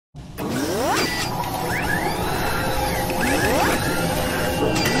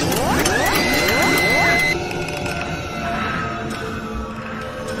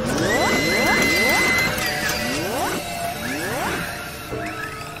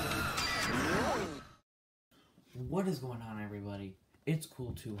What is going on, everybody? It's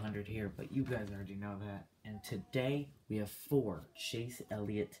Cool200 here, but you guys already know that. And today we have 4 Chase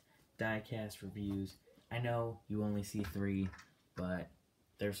Elliott diecast reviews. I know you only see 3, but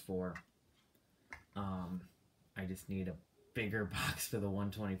there's 4. I just need a bigger box for the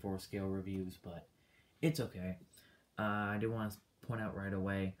 124 scale reviews, but it's okay. I do want to point out right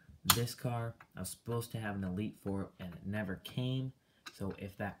away, this car, I was supposed to have an Elite for it, and it never came. So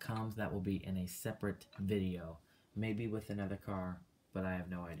if that comes, that will be in a separate video. Maybe with another car, but I have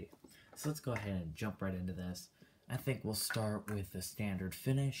no idea. So let's go ahead and jump right into this. I think we'll start with the standard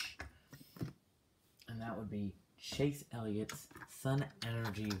finish. And that would be Chase Elliott's Sun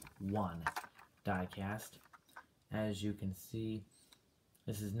Energy 1 diecast. As you can see,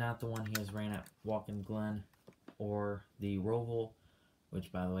 this is not the one he has ran at Watkins Glen or the Roval,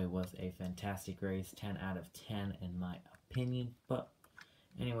 which by the way was a fantastic race, 10 out of 10 in my opinion. But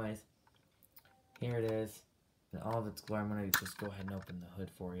anyways, here it is. In all of its glory. I'm going to just go ahead and open the hood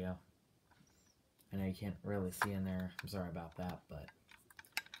for you. I know you can't really see in there. I'm sorry about that, but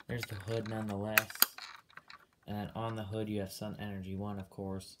there's the hood nonetheless. And then on the hood you have Sun Energy 1, of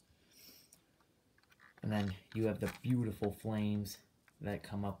course. And then you have the beautiful flames that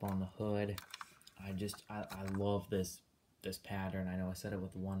come up on the hood. I love this pattern. I know I said it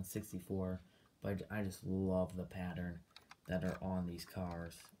with the 164, but I just love the pattern that are on these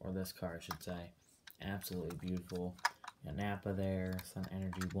cars, or this car I should say. Absolutely beautiful. Got Napa there, Sun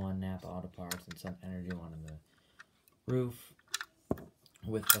Energy 1, Napa Auto Parts, and Sun Energy 1 on the roof.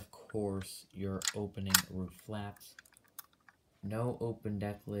 With, of course, your opening roof flaps. No open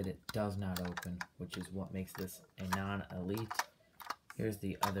deck lid, it does not open, which is what makes this a non-elite. Here's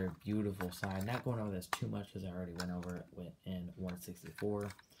the other beautiful side. Not going over this too much because I already went over it in 164.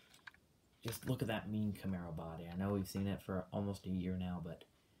 Just look at that mean Camaro body. I know we've seen it for almost a year now, but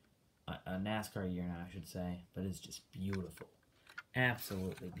a NASCAR year now, I should say, but it's just beautiful.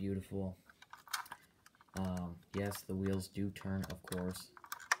 Absolutely beautiful. Yes, the wheels do turn, of course.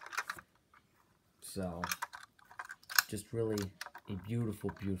 So, just really a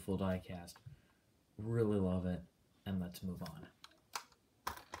beautiful, beautiful diecast. Really love it. And let's move on.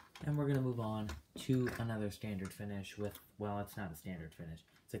 And we're going to move on to another standard finish with, well, it's not a standard finish.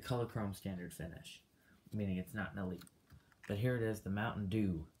 It's a color chrome standard finish, meaning it's not an elite. But here it is, the Mountain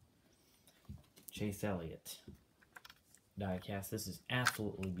Dew Chase Elliott diecast. This is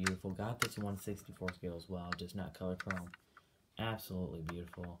absolutely beautiful. Got this 164 scale as well, just not color chrome. Absolutely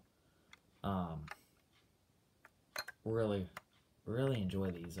beautiful. Really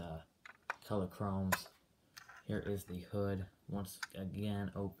enjoy these color chromes. Here is the hood. Once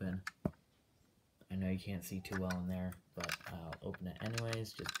again, open. I know you can't see too well in there, but I'll open it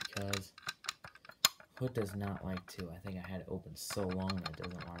anyways, just because hood does not like to. I think I had it open so long that it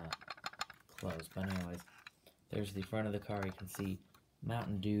doesn't want to close. But anyways, there's the front of the car. You can see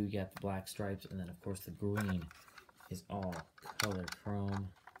Mountain Dew, you got the black stripes, and then of course the green is all color chrome.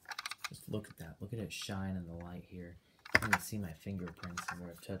 Just look at that. Look at it shine in the light here. You can see my fingerprints and where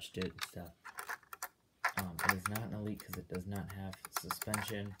I've touched it and stuff. It is not an elite because it does not have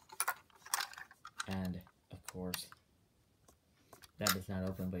suspension. And of course, that does not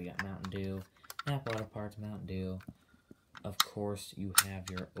open, but you got Mountain Dew, Napa Auto Parts, Mountain Dew. Of course, you have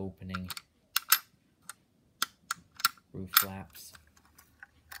your opening roof flaps.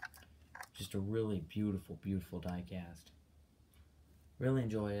 Just a really beautiful, beautiful diecast. Really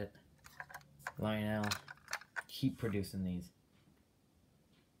enjoy it. Lionel, keep producing these.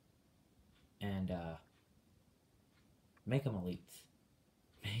 And make them elites.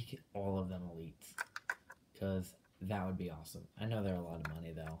 Make all of them elites. Because that would be awesome. I know they're a lot of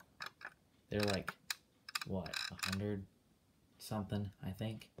money though. They're like, what, 100 something, I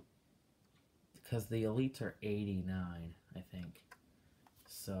think? Because the elites are 89, I think.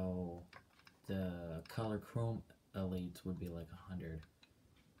 So the color chrome elites would be like 100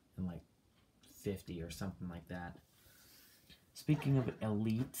 and like 50 or something like that. Speaking of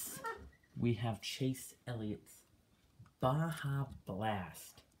elites, we have Chase Elliott's Baja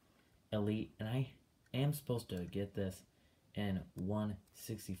Blast Elite, and I am supposed to get this in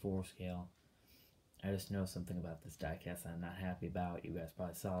 164 scale. I just know something about this diecast I'm not happy about. You guys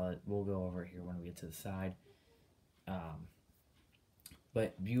probably saw it. We'll go over it here when we get to the side.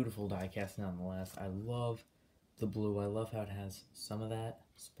 But beautiful diecast nonetheless. I love the blue. I love how it has some of that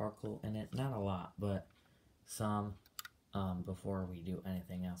sparkle in it. Not a lot, but some. Before we do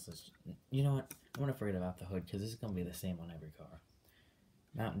anything else, you know what? I'm going to forget about the hood because this is going to be the same on every car.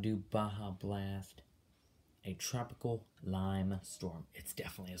 Mountain Dew Baja Blast. A tropical lime storm. It's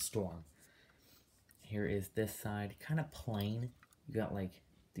definitely a storm. Here is this side, kind of plain. You got like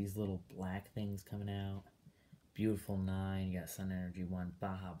these little black things coming out. beautiful 9. You got Sun Energy 1,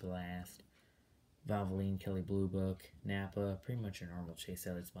 Baja Blast, Valvoline, Kelly Blue Book, Napa, pretty much your normal Chase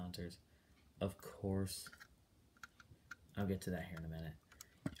Elliott sponsors. Of course, I'll get to that here in a minute.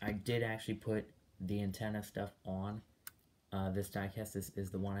 I did actually put the antenna stuff on this diecast. This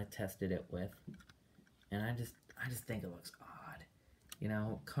is the one I tested it with, and I just think it looks odd. You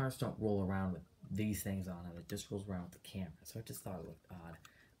know, cars don't roll around with these things on them. It just rolls around with the camera, so I just thought it looked odd.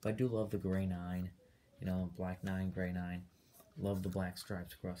 But I do love the gray 9, you know, black 9, gray 9. Love the black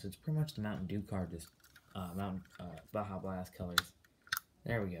stripes across. It's pretty much the Mountain Dew car, just Baja Blast colors.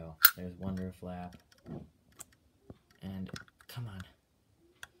 There we go. There's one roof flap. And come on.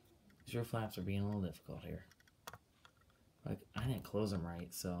 These roof flaps are being a little difficult here. Like, I didn't close them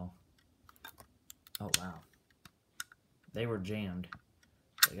right, so. Oh, wow. They were jammed.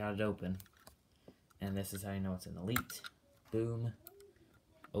 I got it open. And this is how you know it's an Elite. Boom.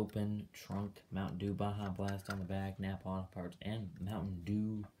 Open, trunk, Mountain Dew, Baja Blast on the back, Napa Auto Parts, and Mountain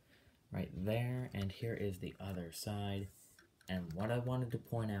Dew right there. And here is the other side. And what I wanted to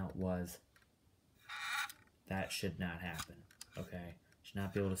point out was that should not happen. Okay? Should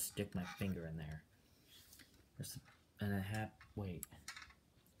not be able to stick my finger in there. And I have, wait.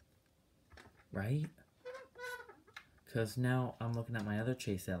 Right? Because now I'm looking at my other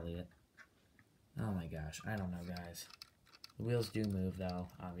Chase Elliott. Oh my gosh, I don't know, guys. The wheels do move, though,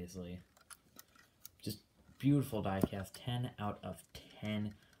 obviously. Just beautiful diecast. 10 out of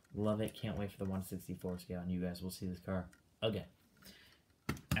 10. Love it. Can't wait for the 1/64 scale, and you guys will see this car again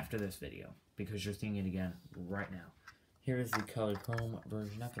after this video, because you're seeing it again right now. Here is the colored chrome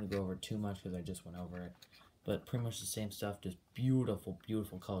version. Not going to go over it too much because I just went over it. But pretty much the same stuff. Just beautiful,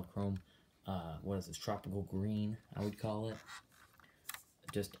 beautiful colored chrome. What is this? Tropical green, I would call it.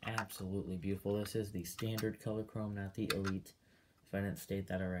 Just absolutely beautiful. This is the standard color chrome, not the Elite, if I didn't state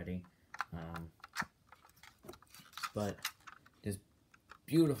that already. But just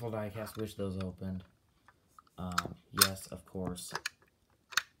beautiful diecast. Wish those opened. Yes, of course.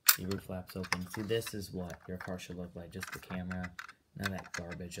 The roof flaps open. See, this is what your car should look like. Just the camera. None of that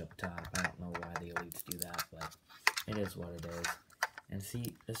garbage up top. I don't know why the Elites do that, but it is what it is. And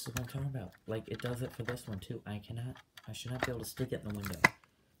see, this is what I'm talking about. Like, it does it for this one, too. I should not be able to stick it in the window.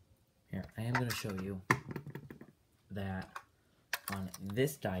 Here, I am going to show you that on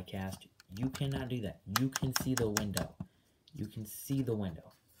this diecast, you cannot do that. You can see the window. You can see the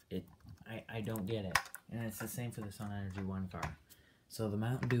window. I don't get it. And it's the same for the Sun Energy 1 car. So the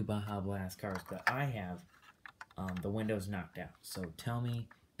Mountain Dew Baja Blast cars that I have, the window's knocked out. So tell me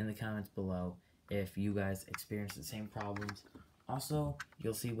in the comments below if you guys experience the same problems. Also,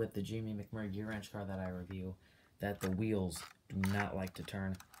 you'll see with the Jamie McMurray gear wrench car that I review that the wheels do not like to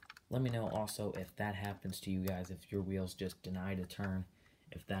turn. Let me know also if that happens to you guys, if your wheels just deny to turn,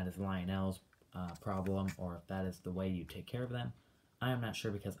 if that is Lionel's problem, or if that is the way you take care of them. I am not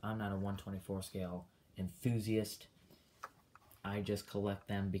sure because I'm not a 1/24 scale enthusiast. I just collect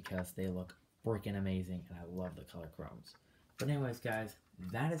them because they look freaking amazing and I love the color chromes. But anyways, guys,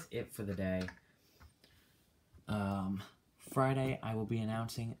 that is it for the day. Friday, I will be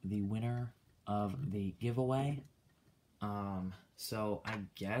announcing the winner of the giveaway. So I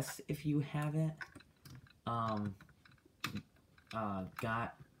guess if you haven't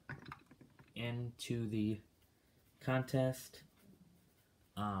got into the contest,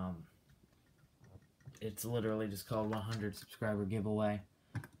 it's literally just called 100 subscriber giveaway.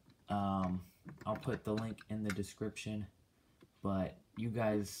 I'll put the link in the description, but you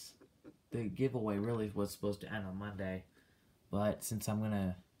guys, the giveaway really was supposed to end on Monday, but since I'm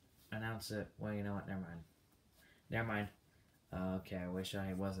gonna announce it, well, you know what, never mind. Okay, I wish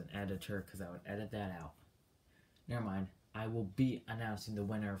I was an editor because I would edit that out. Never mind. I will be announcing the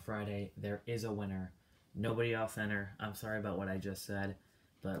winner Friday. There is a winner. Nobody else enter. I'm sorry about what I just said,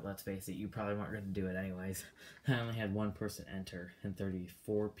 but let's face it, you probably weren't going to do it anyways. I only had one person enter, and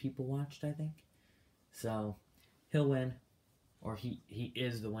 34 people watched, I think. So, he'll win. Or he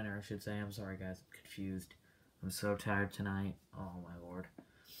is the winner, I should say. I'm sorry, guys. I'm confused. I'm so tired tonight. Oh, my lord.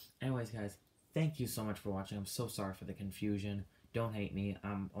 Anyways, guys, thank you so much for watching. I'm so sorry for the confusion. Don't hate me.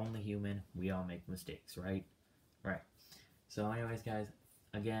 I'm only human. We all make mistakes, right? Right. So, anyways, guys,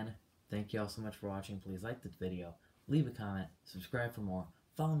 again, thank you all so much for watching. Please like this video. Leave a comment. Subscribe for more.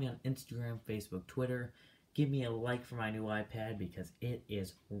 Follow me on Instagram, Facebook, Twitter. Give me a like for my new iPad because it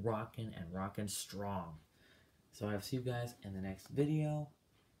is rocking and rocking strong. So I'll see you guys in the next video.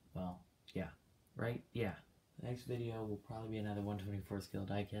 Well, yeah, right? Yeah. The next video will probably be another 1/24 scale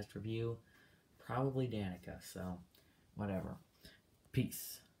diecast review. Probably Danica, so whatever.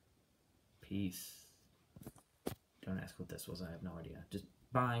 Peace. Peace. Don't ask what this was. I have no idea. Just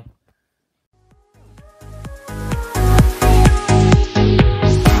bye.